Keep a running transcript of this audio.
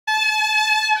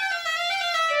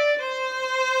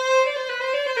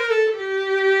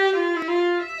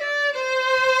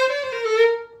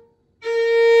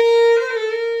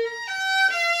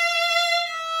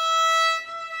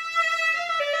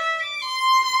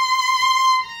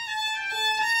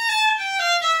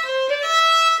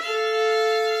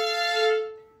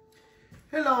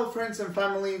friends and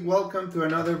family, welcome to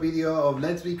another video of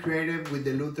Let's Be Creative with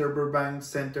the Luther Burbank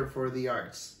Center for the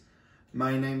Arts.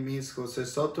 My name is José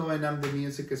Soto and I'm the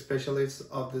music specialist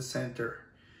of the center.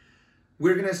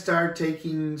 We're gonna start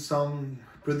producing some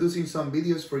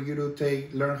videos for you to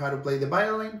learn how to play the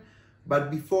violin.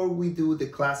 But before we do the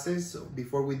classes,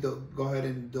 before we go ahead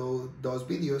and do those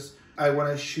videos, I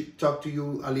want to talk to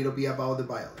you a little bit about the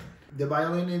violin. The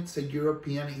violin is a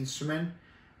European instrument.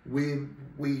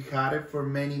 We had it for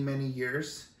many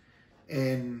years,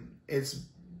 and it's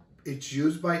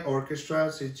used by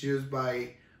orchestras, it's used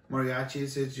by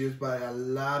mariachis, it's used by a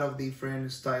lot of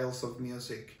different styles of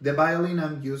music. The violin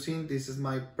I'm using, this is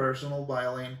my personal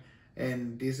violin,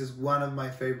 and this is one of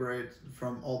my favorites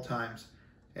from all times.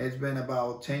 It's been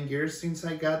about 10 years since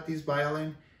I got this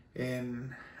violin,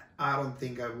 and I don't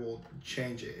think I will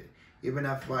change it. Even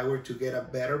if I were to get a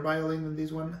better violin than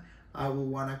this one, I will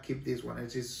want to keep this one.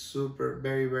 It's just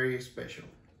very special.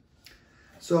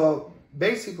 So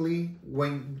basically,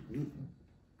 when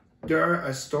there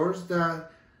are stores that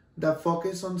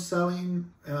focus on selling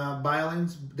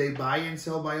violins, they buy and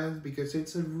sell violins because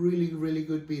it's a really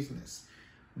good business.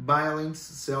 Violins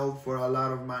sell for a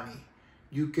lot of money.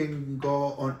 You can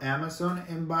go on Amazon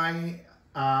and buy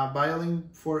a violin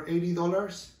for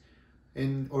 $80,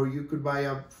 or you could buy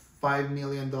a $5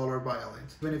 million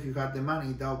violins. Even if you had the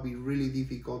money, that would be really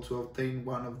difficult to obtain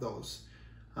one of those.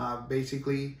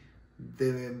 Basically,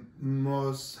 the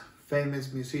most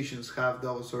famous musicians have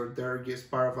those, or they're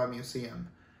just part of a museum.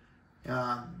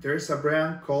 There's a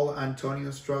brand called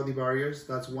Antonio Stradivarius.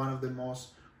 That's one of the most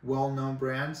well-known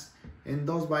brands, and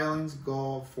those violins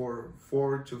go for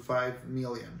 4 to 5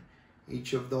 million,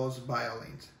 each of those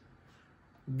violins.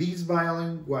 This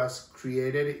violin was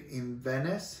created in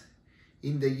Venice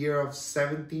in the year of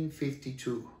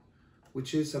 1752,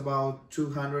 which is about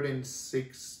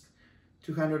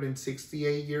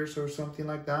 268 years or something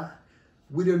like that.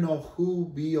 We don't know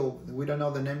we don't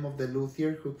know the name of the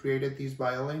luthier who created this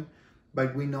violin,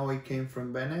 but we know it came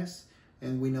from Venice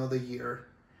and we know the year.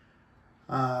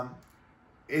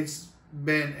 It's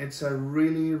a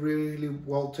really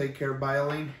well taken care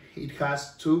violin. It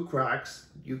has 2 cracks.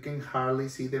 You can hardly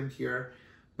see them here,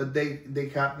 but they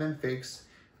have them fixed.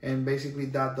 And basically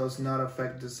that does not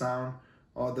affect the sound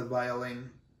of the violin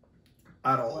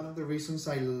at all. One of the reasons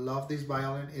I love this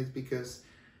violin is because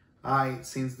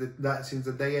since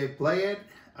the day I play it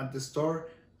at the store,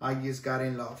 I just got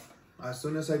in love. As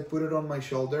soon as I put it on my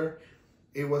shoulder,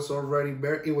 it was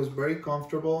very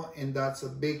comfortable, and that's a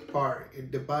big part.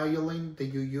 The violin that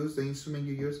you use, the instrument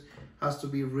you use, has to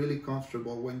be really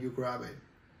comfortable when you grab it.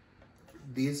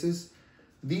 This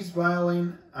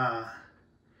violin,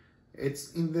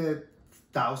 it's in the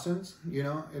thousands, you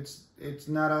know. It's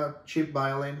not a cheap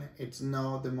violin. It's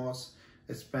not the most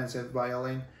expensive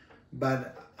violin,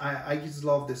 but I just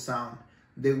love the sound.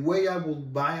 The way I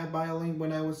would buy a violin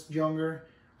when I was younger,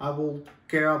 I will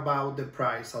care about the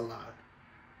price a lot.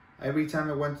 Every time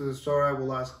I went to the store, I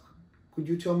will ask, could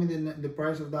you tell me the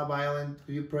price of that violin?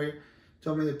 Could you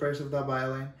tell me the price of that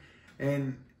violin?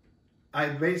 And I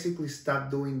basically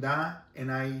stopped doing that,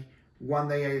 and one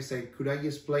day I said, could I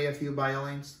just play a few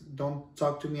violins? Don't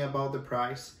talk to me about the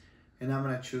price, and I'm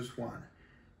gonna choose one.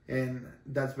 And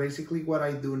that's basically what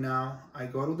I do now. I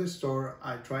go to the store,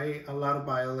 I try a lot of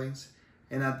violins,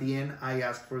 and at the end I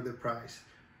ask for the price,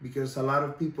 because a lot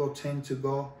of people tend to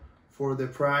go for the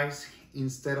price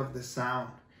instead of the sound.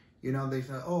 You know, they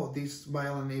say, oh, this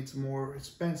violin is more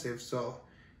expensive, so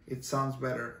it sounds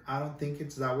better. I don't think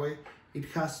it's that way. It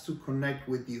has to connect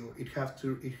with you. It has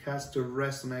to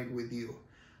resonate with you.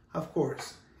 Of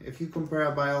course, if you compare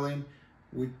a violin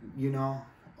with, you know,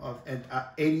 an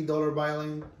 $80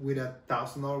 violin with a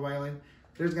 $1,000 violin,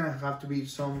 there's gonna have to be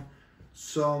some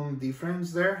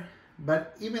difference there.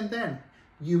 But even then,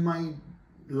 you might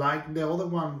like the other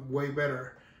one way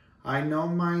better. I know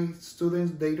my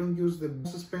students, they don't use the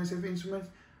most expensive instruments,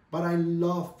 but I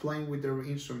love playing with their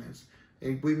instruments.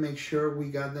 We make sure we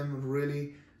got them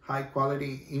really high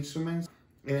quality instruments,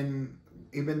 and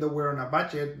even though we're on a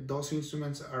budget, those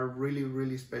instruments are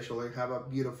really special. They have a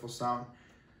beautiful sound.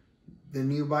 The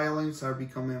new violins are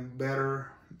becoming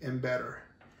better and better.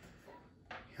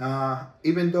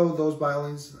 Even though those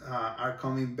violins are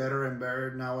coming better and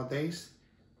better nowadays,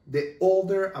 the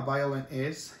older a violin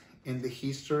is and the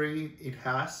history it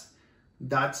has,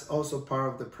 that's also part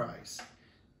of the price.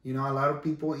 You know, a lot of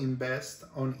people invest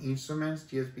on instruments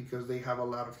just because they have a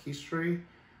lot of history,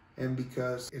 and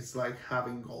because it's like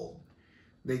having gold.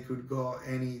 They could go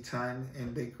anytime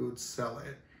and they could sell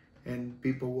it, and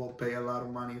people will pay a lot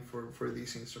of money for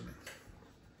this instrument.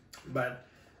 But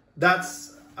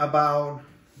that's about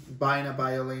buying a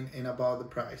violin and about the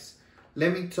price.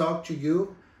 Let me talk to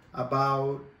you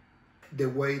about the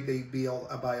way they build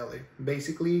a violin.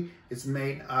 Basically, it's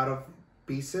made out of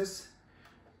pieces.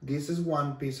 This is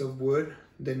one piece of wood,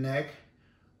 the neck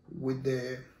with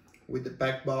the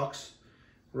back box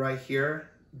right here.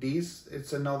 These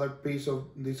are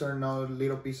another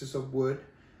little pieces of wood.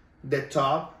 The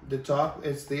top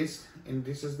is this, and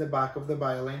this is the back of the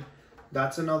violin.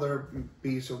 That's another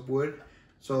piece of wood.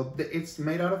 So it's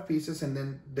made out of pieces, and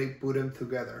then they put them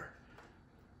together.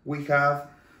 We have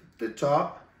the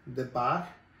top, the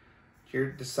back,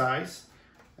 here the size,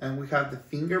 and we have the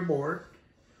fingerboard,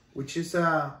 which is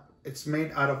it's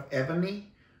made out of ebony.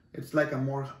 It's like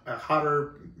a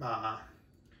hotter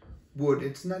wood.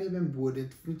 It's not even wood.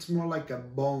 It's more like a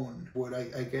bone wood.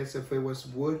 I guess if it was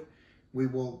wood,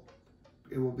 it will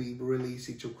be really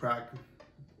easy to crack,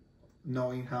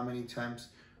 knowing how many times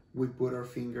we put our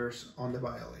fingers on the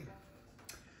violin.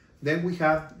 Then we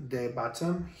have the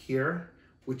bottom here,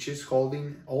 which is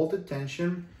holding all the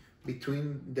tension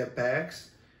between the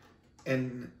pegs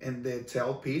and the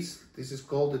tailpiece. This is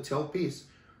called the tailpiece,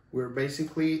 where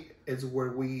basically it's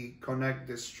where we connect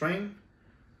the string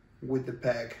with the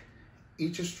peg.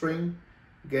 Each string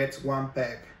gets one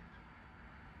peg,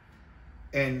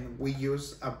 and we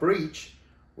use a bridge,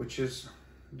 which is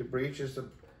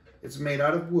it's made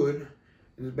out of wood.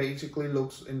 It basically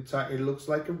looks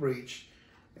like a bridge,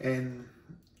 and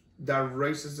that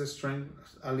raises the string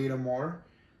a little more.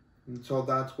 And so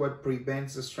that's what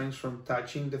prevents the strings from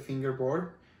touching the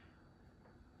fingerboard.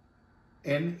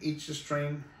 And each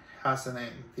string has a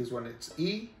name. This one it's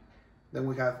E, then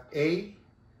we have A,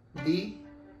 D,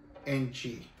 and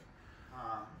G.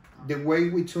 The way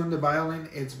we tune the violin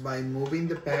is by moving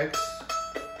the pegs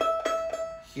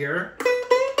here.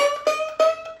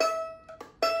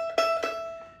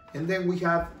 And then we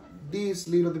have these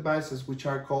little devices which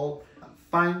are called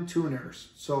fine tuners.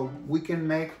 So we can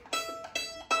make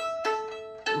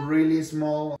really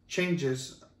small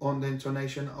changes on the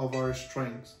intonation of our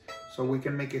strings. So we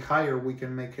can make it higher, we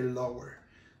can make it lower.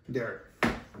 There.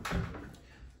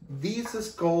 This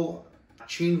is called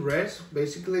chin rest.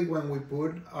 Basically, when we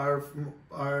put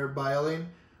our violin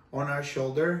on our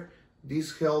shoulder,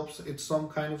 this helps. It's some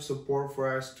kind of support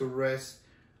for us to rest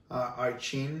our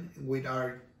chin with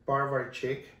our part of our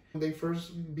cheek. When they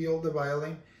first built the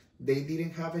violin, they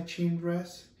didn't have a chin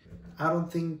rest. I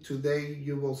don't think today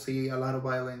you will see a lot of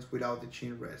violins without the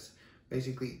chin rest.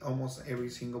 Basically, almost every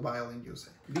single violin uses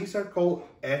it. These are called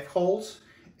F holes,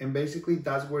 and basically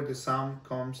that's where the sound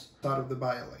comes out of the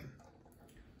violin.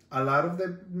 A lot of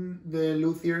the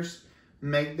luthiers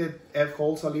make the F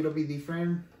holes a little bit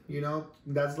different. You know,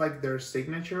 that's like their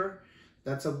signature.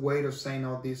 That's a way of saying,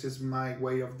 oh, this is my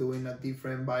way of doing a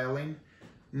different violin.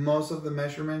 Most of the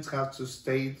measurements have to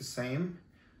stay the same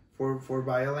for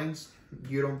violins.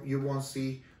 You won't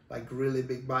see like really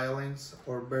big violins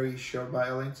or very short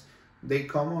violins. They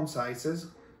come on sizes.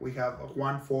 We have a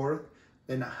 1/4,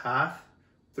 then a half,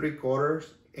 3/4,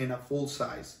 and a full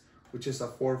size, which is a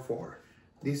 4/4.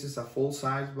 This is a full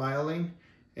size violin,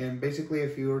 and basically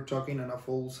if you're talking on a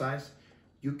full size,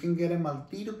 you can get them a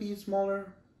little bit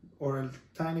smaller or a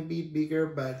tiny bit bigger,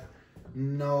 but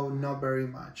not very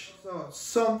much. So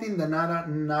something that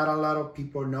not a lot of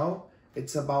people know,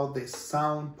 it's about the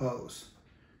sound post.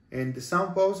 And the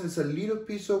sound post is a little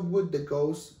piece of wood that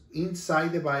goes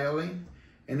inside the violin,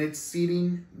 and it's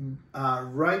sitting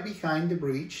right behind the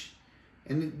bridge.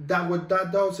 And what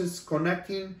that does is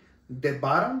connecting the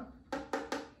bottom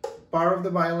part of the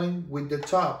violin with the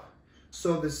top.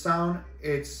 So the sound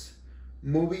it's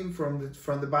moving from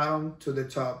the bottom to the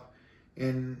top.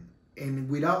 And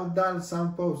without that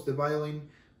sound post, the violin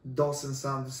doesn't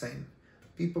sound the same.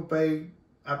 People pay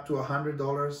up to $100,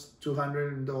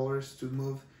 $200 to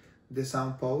move the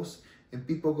sound post, and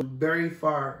people go very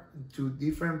far to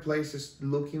different places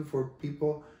looking for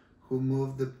people who move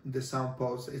the sound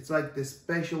post. It's like the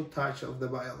special touch of the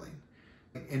violin,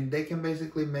 and they can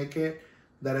basically make it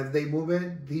that if they move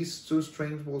it, these two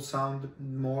strings will sound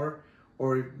more,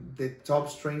 or the top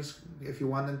strings, if you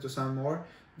want them to sound more,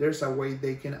 there's a way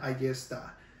they can adjust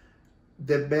that.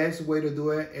 The best way to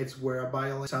do it is where a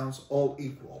violin sounds all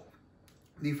equal.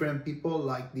 Different people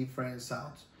like different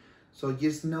sounds. So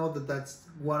just know that that's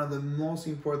one of the most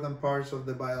important parts of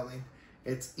the violin.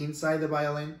 It's inside the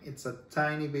violin, it's a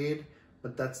tiny bit,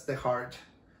 but that's the heart.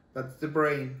 That's the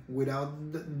brain. Without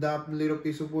that little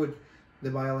piece of wood, the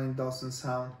violin doesn't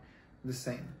sound the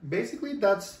same. Basically,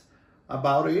 that's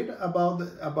about it, about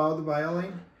the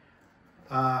violin.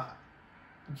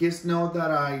 Just know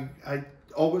that I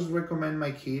always recommend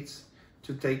my kids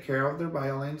to take care of their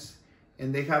violins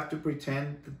and they have to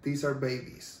pretend that these are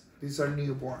babies. These are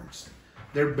newborns.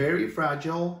 They're very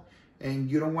fragile,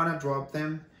 and you don't want to drop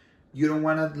them. You don't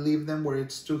want to leave them where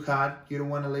it's too hot. You don't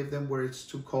want to leave them where it's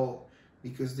too cold,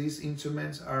 because these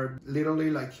instruments are literally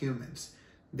like humans.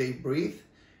 They breathe,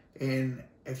 and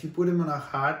if you put them in a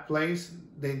hot place,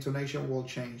 the intonation will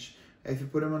change. If you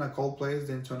put them in a cold place,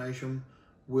 the intonation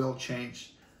will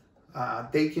change.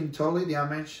 They can totally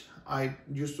damage. I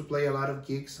used to play a lot of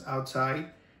gigs outside,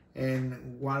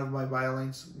 and one of my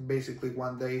violins basically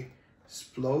one day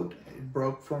exploded. It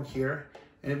broke from here,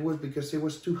 and it was because it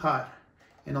was too hot,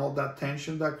 and all that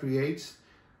tension that creates.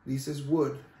 This is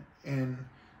wood, and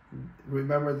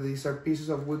remember, these are pieces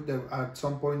of wood that at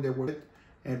some point they were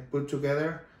and put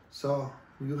together. So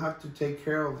you have to take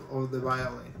care of the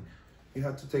violin. You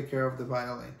have to take care of the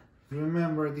violin.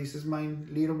 Remember, this is my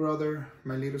little brother,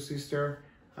 my little sister.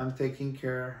 I'm taking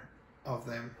care of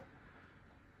them.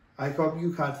 I hope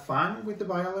you had fun with the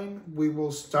violin. We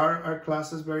will start our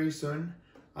classes very soon.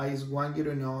 I just want you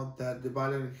to know that the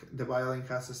violin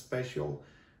has a special,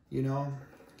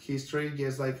 history,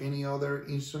 just like any other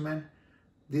instrument.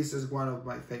 This is one of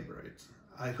my favorites.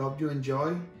 I hope you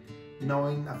enjoy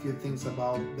knowing a few things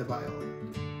about the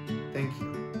violin. Thank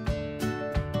you.